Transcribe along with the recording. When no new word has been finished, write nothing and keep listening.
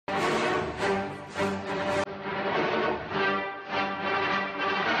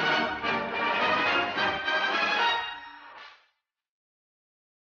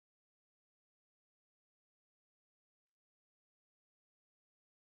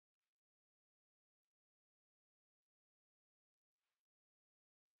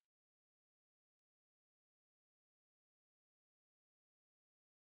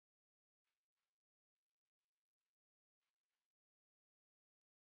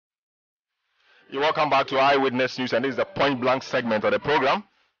You're welcome back to Eyewitness News, and this is the point blank segment of the program.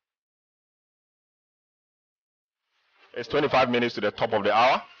 It's 25 minutes to the top of the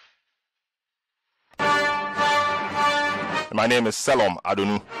hour. My name is Selorm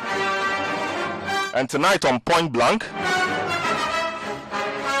Adonoo. And tonight on Point Blank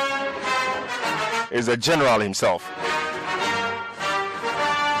is the general himself.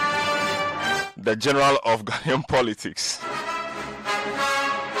 The general of Ghanaian politics.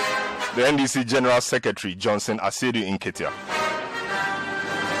 The NDC General Secretary, Asiedu Nketia,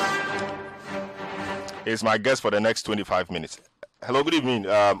 is my guest for the next 25 minutes. Hello, good evening,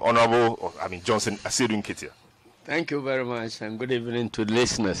 Asiedu Nketia. Thank you very much, and good evening to the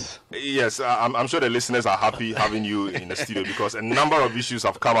listeners. Yes, I'm sure the listeners are happy having you in the studio because a number of issues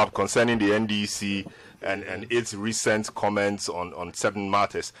have come up concerning the NDC and its recent comments on certain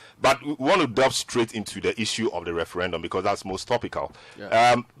matters. But we want to delve straight into the issue of the referendum because that's most topical.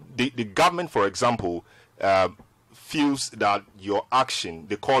 Yeah. The government, for example, feels that your action,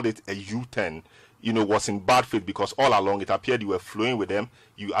 they called it a U-turn, was in bad faith because all along it appeared you were flowing with them,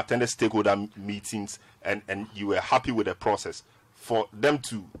 you attended stakeholder meetings, and you were happy with the process. For them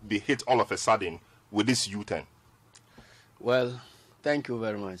to be hit all of a sudden with this U-turn. Well, thank you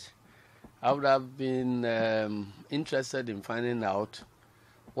very much. I would have been interested in finding out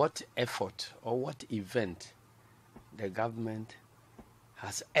what effort or what event the government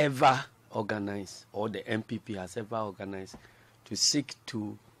has ever organized or the MPP has ever organized to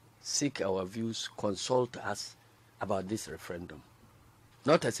seek our views, consult us about this referendum.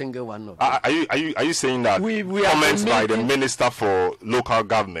 Not a single one of them. Are you saying that we comments by the Minister for Local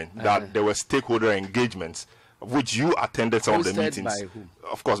Government that there were stakeholder engagements, of which you attended some of the meetings? By whom?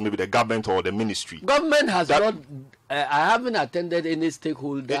 Of course, maybe the government or the ministry. Government has not. I haven't attended any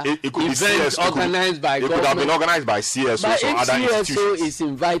stakeholder it could event organized by government. It could have been organized by CSO but or other institutions. CSO is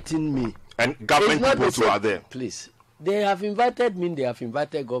inviting me. And government people too are there. Please. They have invited me, they have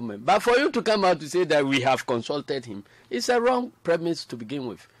invited government. But for you to come out to say that we have consulted him, it's a wrong premise to begin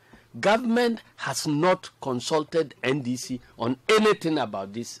with. Government has not consulted NDC on anything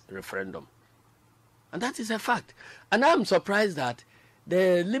about this referendum. And that is a fact. And I'm surprised that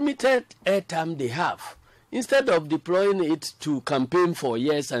the limited airtime they have, instead of deploying it to campaign for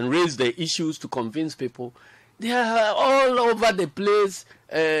years and raise the issues to convince people, they are all over the place,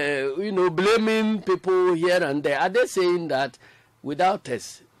 blaming people here and there. Are they saying that without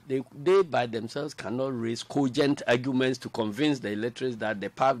us, they by themselves cannot raise cogent arguments to convince the electors that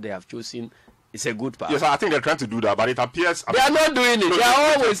the path they have chosen is a good path? Yes, I think they're trying to do that, but it appears... They are not doing it. They are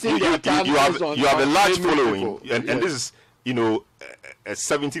always wasting their time. You have a large following, and this is, a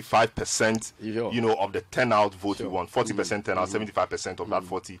 75%, of the turnout vote you want. 40% turnout, 75% of that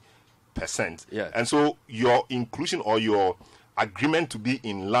 40%. Yeah. And so your inclusion or your agreement to be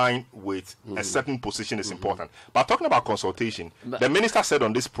in line with a certain position is important. But talking about consultation, the minister said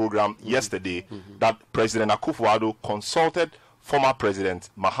on this program yesterday that President Akufo-Addo consulted former President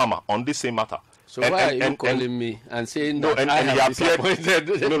Mahama on this same matter. So why are you calling me and saying that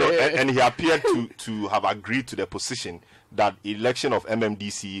and he appeared to have agreed to the position that election of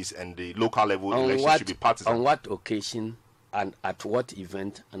MMDCEs and the local level election should be partisan. On what occasion and at what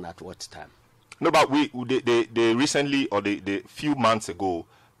event and at what time? No, but they recently, or the few months ago,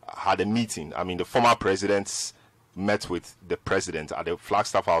 had a meeting. I mean, the former presidents met with the president at the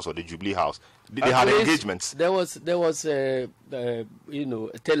Flagstaff House or the Jubilee House. They had engagements. There was a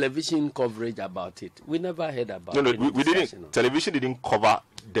television coverage about it. We never heard about it. No, we didn't. Television didn't cover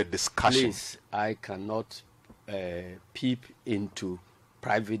the discussion. Please, I cannot peep into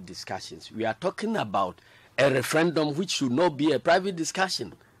private discussions. We are talking about a referendum which should not be a private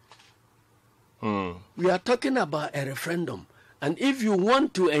discussion. We are talking about a referendum. And if you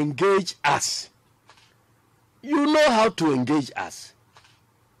want to engage us, you know how to engage us.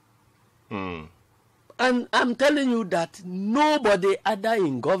 And I'm telling you that nobody, either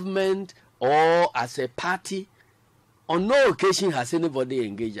in government or as a party, on no occasion has anybody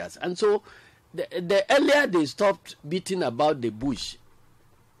engaged us. And so the earlier they stopped beating about the bush,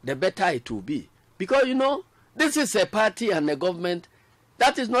 the better it will be. Because, this is a party and a government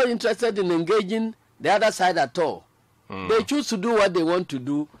that is not interested in engaging the other side at all. They choose to do what they want to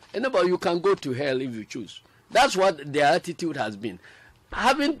do. Anybody, you can go to hell if you choose. That's what their attitude has been.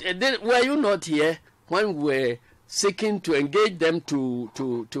 Were you not here when we were seeking to engage them to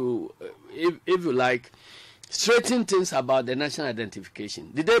if you like, straighten things about the national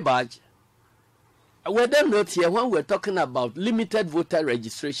identification? Did they budge? Were they not here when we were talking about limited voter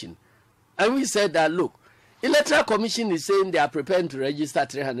registration? And we said that, look, Electoral Commission is saying they are preparing to register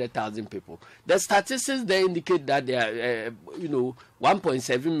 300,000 people. The statistics there indicate that there are,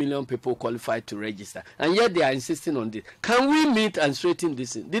 1.7 million people qualified to register, and yet they are insisting on this. Can we meet and straighten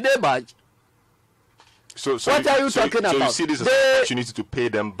this in? Did they budge? So what are you talking about? So you see this as an opportunity to pay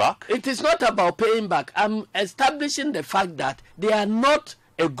them back? It is not about paying back. I'm establishing the fact that they are not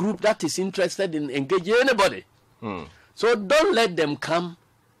a group that is interested in engaging anybody. So don't let them come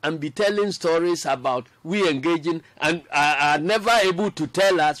and be telling stories about we engaging and are never able to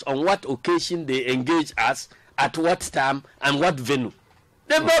tell us on what occasion they engage us, at what time and what venue.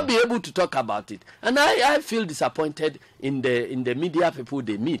 They'll not be able to talk about it. And I feel disappointed in the media people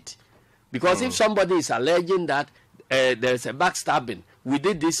they meet. Because if somebody is alleging that there's a backstabbing, we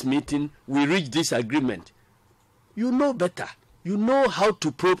did this meeting, we reached this agreement, you know better. You know how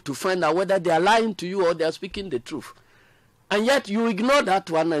to probe to find out whether they are lying to you or they are speaking the truth. And yet you ignore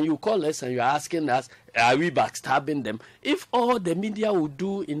that one and you call us and you are asking us, are we backstabbing them? If all the media would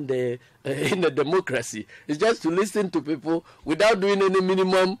do in the democracy is just to listen to people without doing any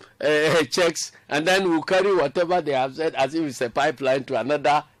minimum checks, and then we'll carry whatever they have said as if it's a pipeline to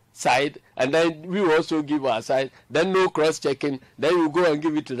another side, and then we will also give our side, then no cross-checking, then we go and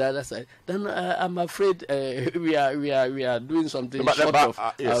give it to the other side, then I'm afraid we are doing something short of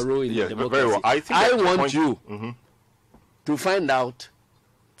our role in democracy. Very well. I want you to find out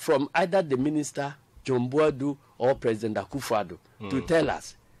from either the minister, John Boadu, or President Akufo-Addo to tell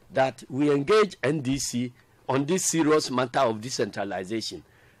us that we engage NDC on this serious matter of decentralization.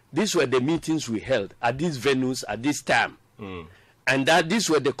 These were the meetings we held at these venues at this time. And that these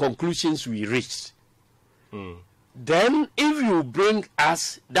were the conclusions we reached. Then if you bring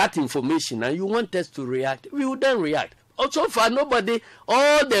us that information and you want us to react, we will then react. Also far, nobody,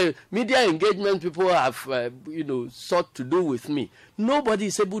 all the media engagement people have, sought to do with me. Nobody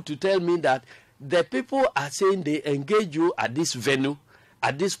is able to tell me that the people are saying they engage you at this venue,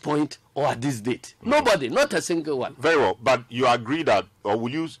 at this point, or at this date. Nobody, not a single one. Very well, but you agree that, or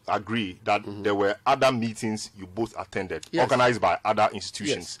will you agree that there were other meetings you both attended, organized by other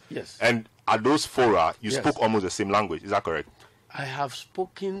institutions? Yes. And at those fora, you spoke almost the same language. Is that correct? I have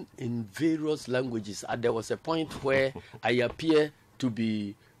spoken in various languages. There was a point where I appear to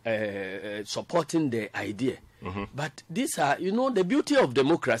be supporting the idea. But these are, the beauty of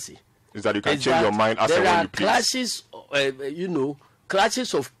democracy is that you can change your mind as and when you please. There are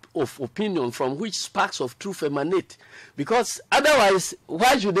clashes of opinion from which sparks of truth emanate. Because otherwise,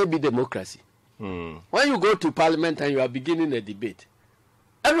 why should there be democracy? When you go to parliament and you are beginning a debate,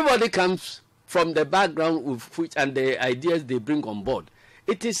 everybody comes from the background with which and the ideas they bring on board.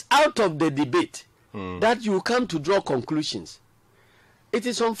 It is out of the debate that you come to draw conclusions. It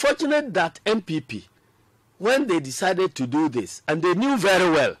is unfortunate that MPP, when they decided to do this, and they knew very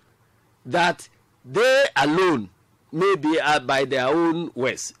well that they alone may be by their own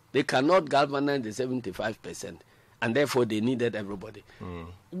ways, they cannot galvanize the 75%, and therefore they needed everybody.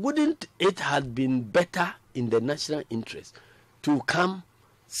 Wouldn't it have been better in the national interest to come,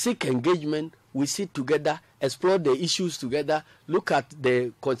 seek engagement, we sit together, explore the issues together, look at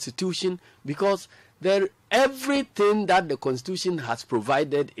the Constitution, because everything that the Constitution has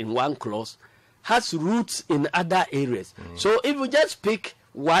provided in one clause has roots in other areas. So if you just pick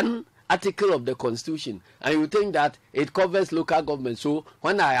one article of the Constitution and you think that it covers local government, so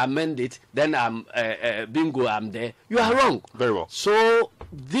when I amend it, then I'm bingo, I'm there, you are wrong. Very well. So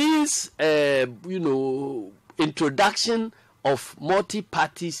this, introduction of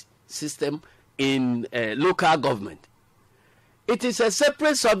multi-party system in local government, it is a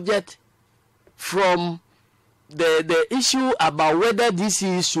separate subject from the issue about whether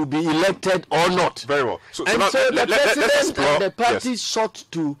DCs should be elected or not. Very well. So the president and the party sought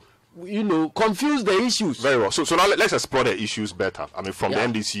to, confuse the issues. Very well. So now let's explore the issues better. I mean, from the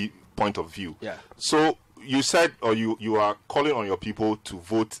NDC point of view. Yeah. So you said, or you are calling on your people to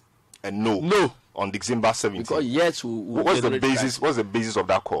vote a no on December 17th. Because yes, what's the basis? Crisis. What's the basis of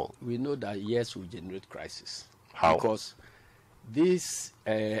that call? We know that yes will generate crisis. How? Because this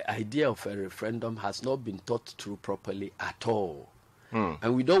idea of a referendum has not been thought through properly at all,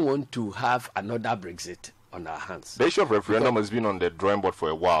 and we don't want to have another Brexit on our hands. The issue of referendum has been on the drawing board for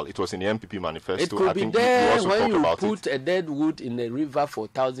a while. It was in the MPP manifesto. It could be there when you put a dead wood in a river for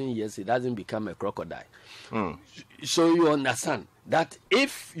 1,000 years, it doesn't become a crocodile. So you understand that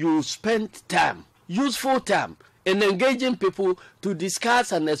if you spend time, useful time, in engaging people to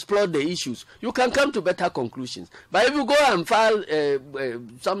discuss and explore the issues, you can come to better conclusions. But if you go and file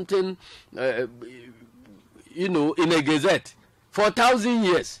something, in a gazette for 1,000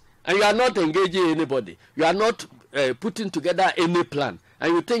 years, and you are not engaging anybody, you are not putting together any plan,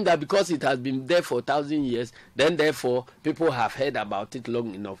 And you think that because it has been there for 1,000 years, then therefore people have heard about it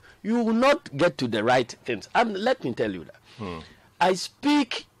long enough. You will not get to the right things. And let me tell you that. I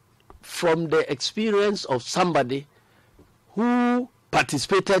speak from the experience of somebody who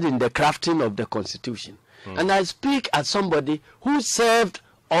participated in the crafting of the Constitution. And I speak as somebody who served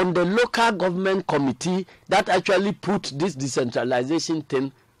on the local government committee that actually put this decentralization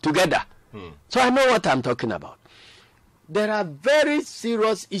thing together. So I know what I'm talking about. There are very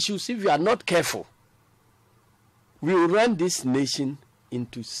serious issues. If you are not careful, we will run this nation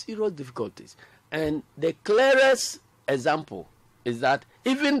into serious difficulties. And the clearest example is that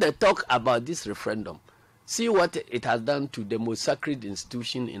even the talk about this referendum, see what it has done to the most sacred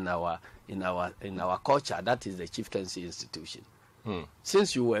institution in our culture, that is the chieftaincy institution.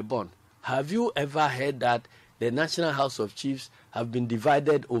 Since you were born, have you ever heard that the National House of Chiefs have been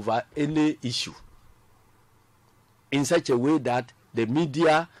divided over any issue in such a way that the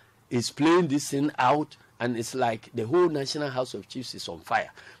media is playing this thing out and it's like the whole National House of Chiefs is on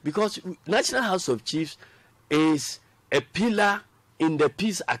fire? Because National House of Chiefs is a pillar in the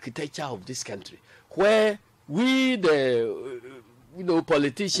peace architecture of this country, where we, the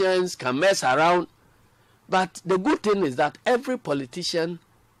politicians, can mess around. But the good thing is that every politician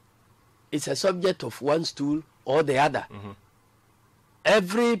is a subject of one stool or the other.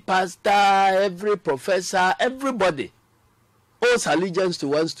 Every pastor, every professor, everybody owes allegiance to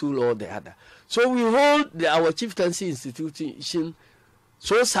one stool or the other. So we hold our chieftaincy institution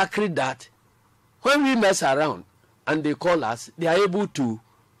so sacred that when we mess around and they call us, they are able to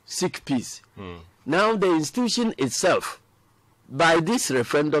seek peace. Now the institution itself, by this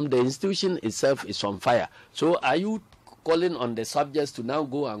referendum, the institution itself is on fire. So are you calling on the subjects to now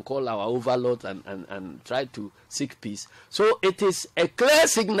go and call our overlords and try to seek peace? So it is a clear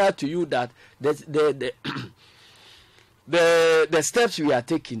signal to you that the steps we are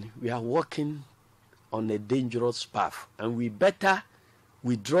taking, we are walking on a dangerous path. And we better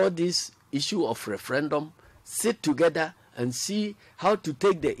withdraw this issue of referendum, sit together and see how to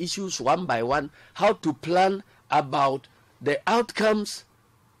take the issues one by one, how to plan about the outcomes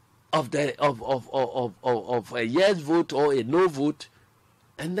of a yes vote or a no vote,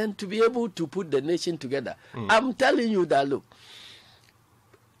 and then to be able to put the nation together. I'm telling you that, look,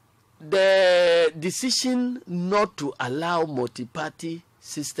 the decision not to allow multi-party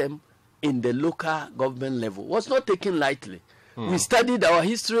system in the local government level was not taken lightly. We studied our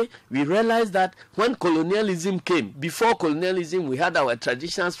history. We realized that when colonialism came, before colonialism, we had our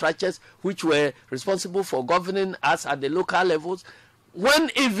traditional structures which were responsible for governing us at the local levels. When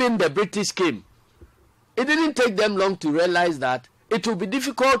even the British came, it didn't take them long to realize that it will be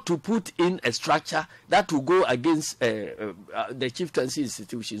difficult to put in a structure that will go against the chieftaincy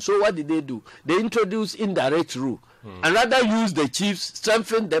institution. So what did they do? They introduced indirect rule and rather use the chiefs,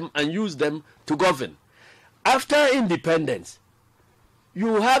 strengthen them, and use them to govern. After independence,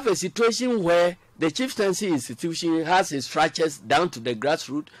 you have a situation where the chieftaincy institution has its structures down to the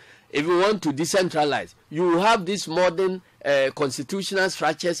grassroots. If you want to decentralize, you have these modern constitutional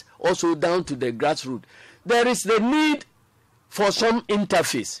structures also down to the grassroots. There is the need for some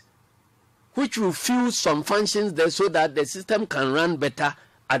interface which will fuse some functions there so that the system can run better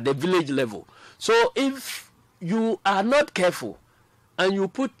at the village level. So if you are not careful and you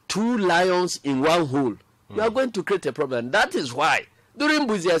put two lions in one hole, you are going to create a problem. That is why during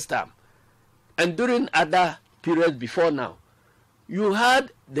Buzia's time and during other periods before now, you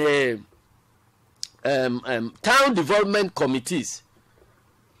had the town development committees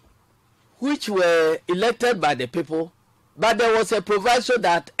which were elected by the people, but there was a proviso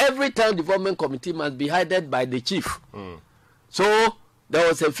that every town development committee must be headed by the chief. So there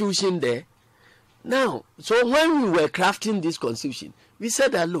was a fusion there. Now, so when we were crafting this constitution, we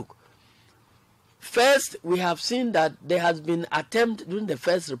said that, look, first, we have seen that there has been attempt during the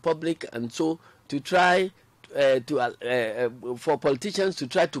First Republic and so to try for politicians to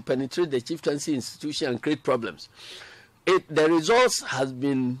try to penetrate the chieftaincy institution and create problems. The results has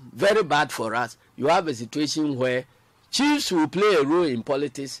been very bad for us. You have a situation where chiefs will play a role in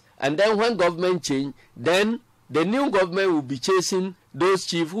politics, and then when government change, then the new government will be chasing those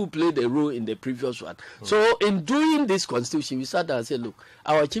chiefs who played a role in the previous one. So in doing this constitution, we sat down and said, look,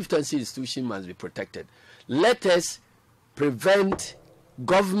 our chieftaincy institution must be protected. Let us prevent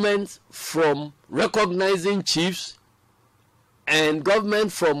government from recognizing chiefs and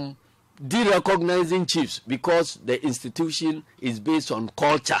government from de-recognizing chiefs, because the institution is based on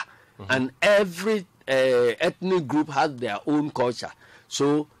culture, and every ethnic group has their own culture.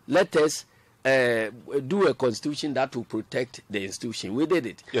 So let us do a constitution that will protect the institution. We did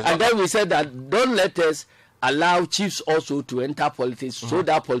it. Yes, and then we said that don't let us allow chiefs also to enter politics so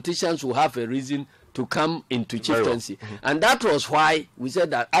that politicians will have a reason to come into chieftaincy. Well. And that was why we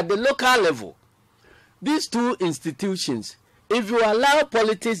said that at the local level, these two institutions, if you allow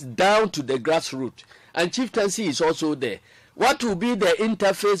politics down to the grassroots, and chieftaincy is also there, what will be the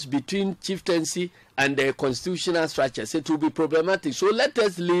interface between chieftaincy and the constitutional structures? It will be problematic. So let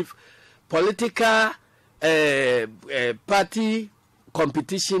us leave political party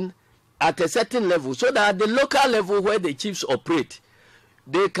competition at a certain level, so that at the local level where the chiefs operate,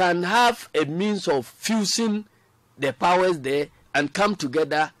 they can have a means of fusing the powers there and come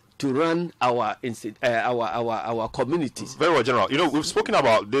together to run our communities. Very well, General. You know, we've spoken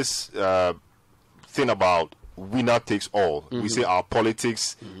about this thing about winner takes all. We say our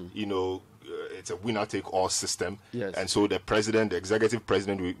politics, you know, it's a winner take all system. Yes. And so the president, the executive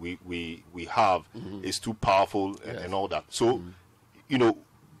president we have is too powerful and all that. So, you know,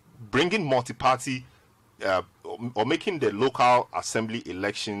 bringing multi-party or making the local assembly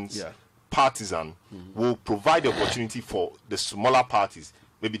elections partisan will provide the opportunity for the smaller parties,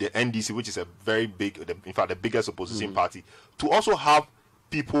 maybe the NDC, which is a very big, in fact, the biggest opposition party, to also have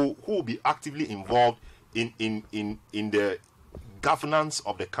people who will be actively involved in the governance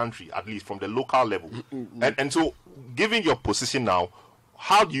of the country, at least from the local level. And so, given your position now,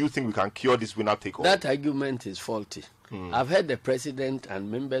 how do you think we can cure this winner take all? That argument is faulty. I've heard the president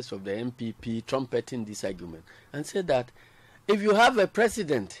and members of the MPP trumpeting this argument and said that if you have a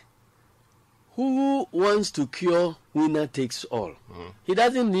president who wants to cure winner takes all, he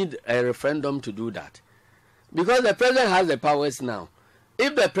doesn't need a referendum to do that, because the president has the powers now.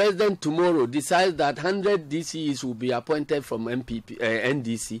 If the president tomorrow decides that 100 DCEs will be appointed from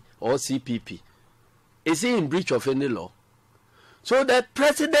NDC or CPP, is he in breach of any law? So the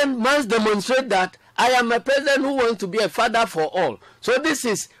president must demonstrate that I am a president who wants to be a father for all. So this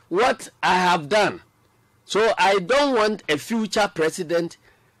is what I have done. So I don't want a future president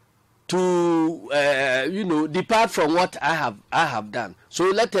to, depart from what I have done. So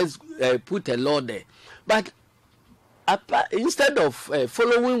let us put a law there. But instead of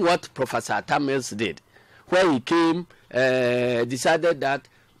following what Professor Tamils did, where he came, decided that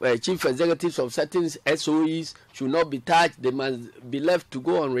chief executives of certain SOEs should not be touched, they must be left to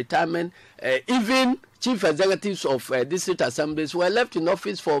go on retirement. Even chief executives of district assemblies were left in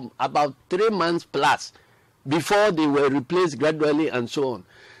office for about 3 months plus before they were replaced gradually and so on.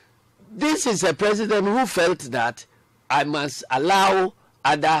 This is a president who felt that I must allow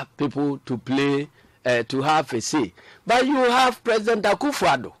other people to play, to have a say. But you have President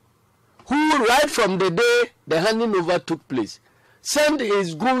Akufo-Addo, who right from the day the handing over took place, sent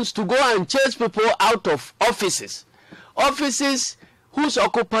his goons to go and chase people out of offices. Offices whose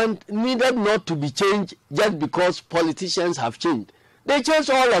occupant needed not to be changed just because politicians have changed. They chased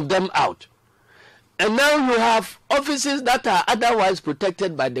all of them out. And now you have offices that are otherwise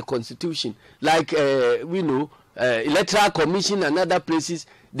protected by the Constitution, like, Electoral Commission and other places.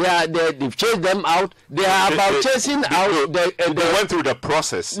 They've chased them out. They are about chasing out. They went through the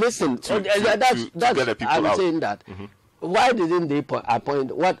process. Listen, to get the people I'm out. saying that. Why didn't they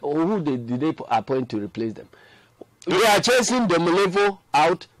appoint who did they appoint to replace them? They are chasing the Malevo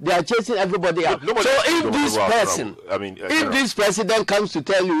out. They are chasing everybody out. So if this person, if this president comes to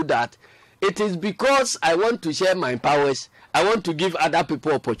tell you that it is because I want to share my powers, I want to give other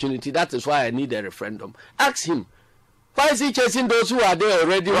people opportunity, that is why I need a referendum, ask him. Why is he chasing those who are there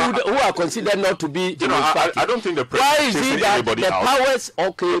already, who are considered not to be in his party? I don't think the president is chasing anybody out. Powers,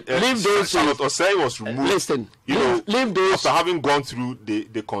 leave those. Charlotte Osei was removed. Listen, leave those. After having gone through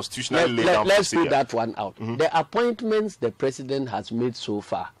the constitutional laid-down let's procedure. put that one out. The appointments the president has made so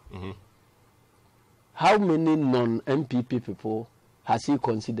far, how many non-MPP people has he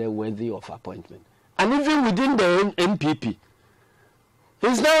considered worthy of appointment? And even within the MPP,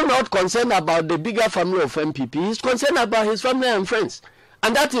 he's now not concerned about the bigger family of MPP. He's concerned about his family and friends.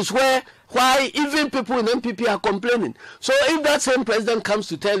 And that is why even people in MPP are complaining. So if that same president comes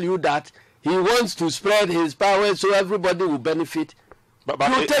to tell you that he wants to spread his power so everybody will benefit, but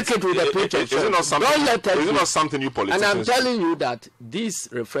you take it with a pinch of salt. Is it not something you politicians And I'm telling you that this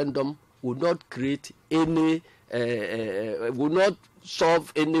referendum will not create any, will not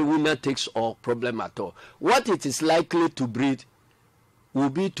solve any winner takes all problem at all. What it is likely to breed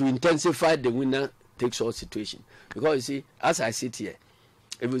will be to intensify the winner takes all situation. Because you see, as I sit here,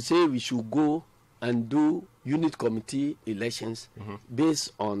 if we say we should go and do unit committee elections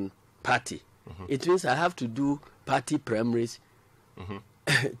based on party, it means I have to do party primaries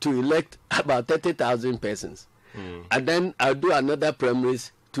to elect about 30,000 persons. And then I'll do another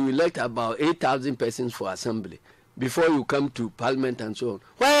primaries to elect about 8,000 persons for assembly. before you come to parliament and so on.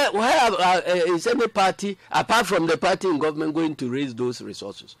 Where is any party, apart from the party in government, going to raise those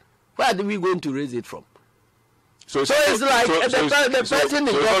resources? Where are we going to raise it from? So it's like the person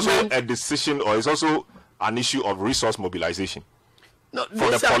in government... It's also a decision, or it's also an issue of resource mobilization. No,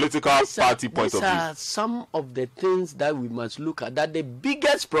 from the political party point of view. These are some of the things that we must look at. That the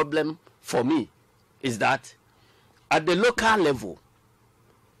biggest problem for me is that at the local level,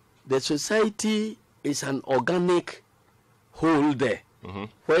 the society is an organic whole there,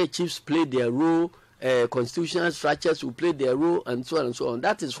 where chiefs play their role, constitutional structures will play their role, and so on and so on.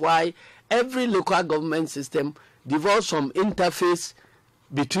 That is why every local government system develops some interface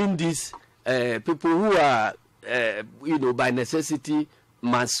between these people who are, by necessity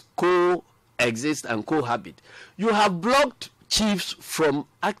must coexist and cohabit. You have blocked chiefs from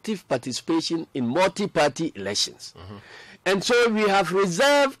active participation in multi-party elections. And so we have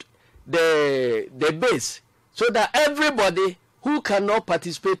reserved the base so that everybody who cannot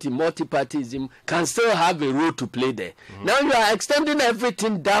participate in multi-partyism can still have a role to play there. Now you are extending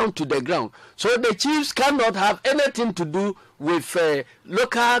everything down to the ground. So the chiefs cannot have anything to do with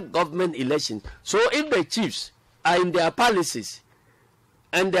local government elections. So if the chiefs are in their palaces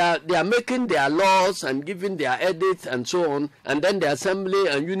and they are making their laws and giving their edits and so on, and then the assembly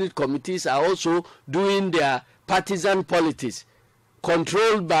and unit committees are also doing their partisan politics,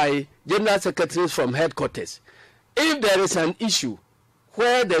 controlled by general secretaries from headquarters. If there is an issue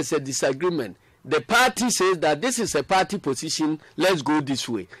where there's a disagreement, the party says that this is a party position, let's go this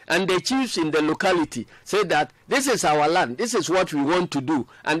way. And the chiefs in the locality say that this is our land, this is what we want to do,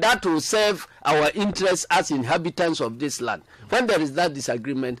 and that will serve our interests as inhabitants of this land. When there is that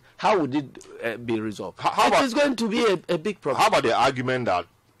disagreement, how would it be resolved? It is going to be a big problem. How about the argument that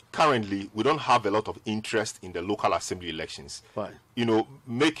currently we don't have a lot of interest in the local assembly elections? Fine.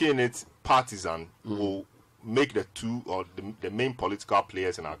 Making it partisan will make the two or the main political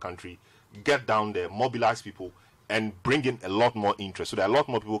players in our country get down there, mobilize people, and bring in a lot more interest so that a lot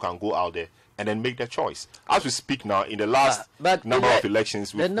more people can go out there and then make their choice. As we speak now, in the last number of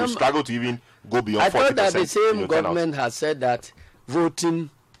elections, we've struggled to even go beyond 40%. I thought that the same government has said that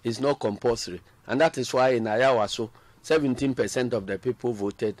voting is not compulsory, and that is why in Ayawaso, 17% of the people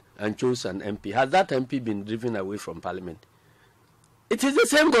voted and chose an MP. Has that MP been driven away from parliament? It is the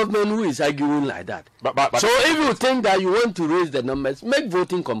same government who is arguing like that. So if you think that you want to raise the numbers, make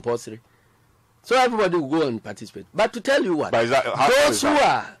voting compulsory, so everybody will go and participate. But to tell you what, there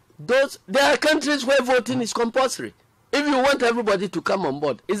are countries where voting is compulsory. If you want everybody to come on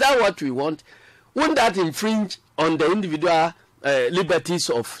board, is that what we want? Wouldn't that infringe on the individual liberties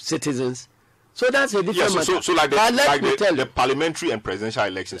of citizens? So that's a different matter. So like the parliamentary and presidential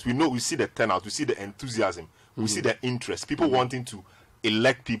elections, we see the turnout, we see the enthusiasm, we see the interest, people wanting to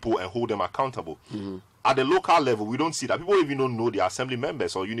elect people and hold them accountable. At the local level, we don't see that. People even don't know the assembly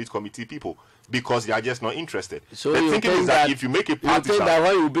members or unit committee people because they are just not interested. So the thinking is that if you make a party,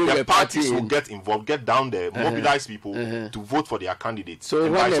 the parties will get involved, get down there, mobilize people to vote for their candidates.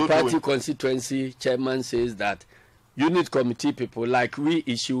 So when the party constituency chairman says that unit committee people, like we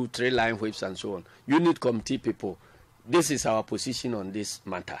issue 3-line whips and so on, unit committee people, this is our position on this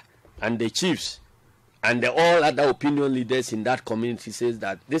matter. And the chiefs and all other opinion leaders in that community says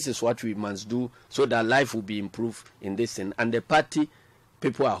that this is what we must do so that life will be improved in this thing. And the party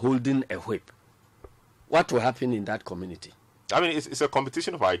people are holding a whip. What will happen in that community? I mean, it's a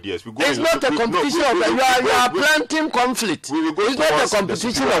competition of ideas. It's not a competition of ideas. You are planting conflict. It's not a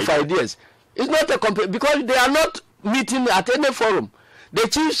competition of ideas. It's not a competition because they are not meeting at any forum. The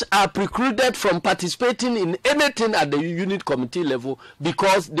chiefs are precluded from participating in anything at the unit committee level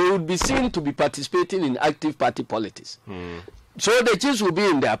because they would be seen to be participating in active party politics. So the chiefs will be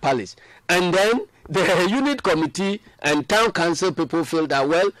in their palace. And then the unit committee and town council people feel that,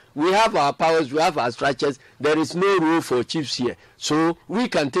 well, we have our powers, we have our structures, there is no role for chiefs here. So we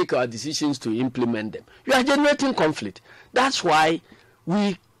can take our decisions to implement them. You are generating conflict. That's why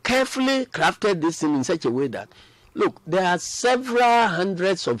we carefully crafted this thing in such a way that, look, there are several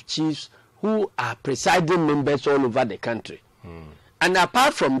hundreds of chiefs who are presiding members all over the country. And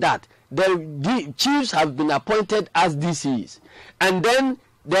apart from that, the chiefs have been appointed as DCs. And then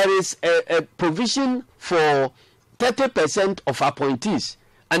there is a provision for 30% of appointees.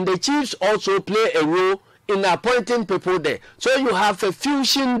 And the chiefs also play a role in appointing people there. So you have a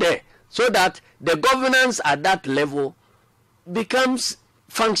fusion there so that the governance at that level becomes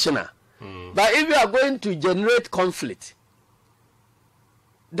functional. But if you are going to generate conflict,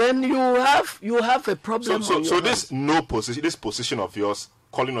 then you have a problem. So this position of yours,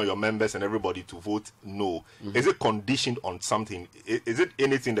 calling on your members and everybody to vote no, is it conditioned on something? Is it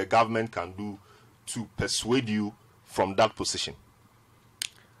anything the government can do to persuade you from that position?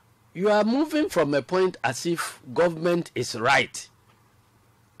 You are moving from a point as if government is right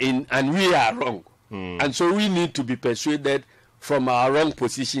and we are wrong. And so we need to be persuaded from our wrong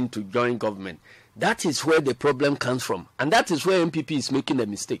position to join government. That is where the problem comes from. And that is where MPP is making a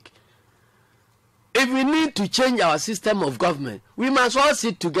mistake. If we need to change our system of government, we must all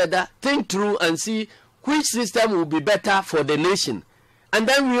sit together, think through and see which system will be better for the nation. And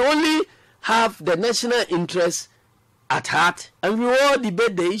then we only have the national interest at heart and we all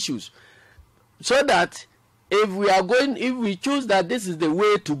debate the issues. So that if we choose that this is the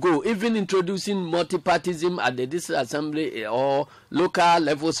way to go, even introducing multipartism at the district assembly or local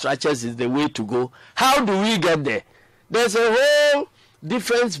level structures is the way to go, how do we get there? There's a whole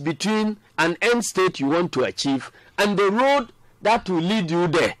difference between an end state you want to achieve and the road that will lead you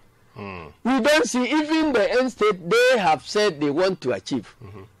there. We don't see even the end state they have said they want to achieve.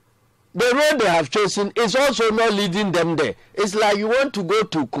 The road they have chosen is also not leading them there. It's like you want to go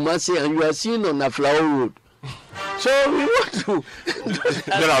to Kumasi and you are seen on a flower road. So we want to.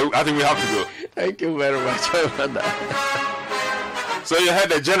 General, I think we have to go. Thank you very much for that. So you heard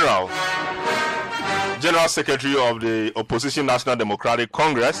the General Secretary of the Opposition National Democratic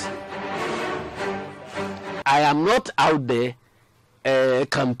Congress. I am not out there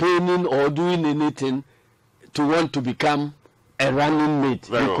campaigning or doing anything to want to become a running mate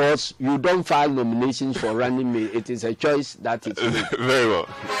because you don't file nominations for running mate. It is a choice that is made. Very well.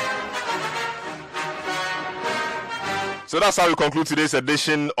 So that's how we conclude today's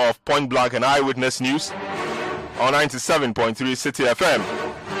edition of Point Blank and Eyewitness News on 97.3 Citi FM.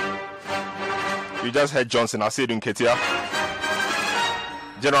 You just heard Johnson Asiedu Nketia,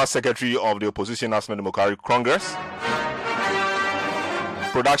 General Secretary of the Opposition National Democratic Congress.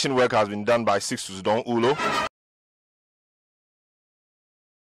 Production work has been done by Sixtus Don Ulo.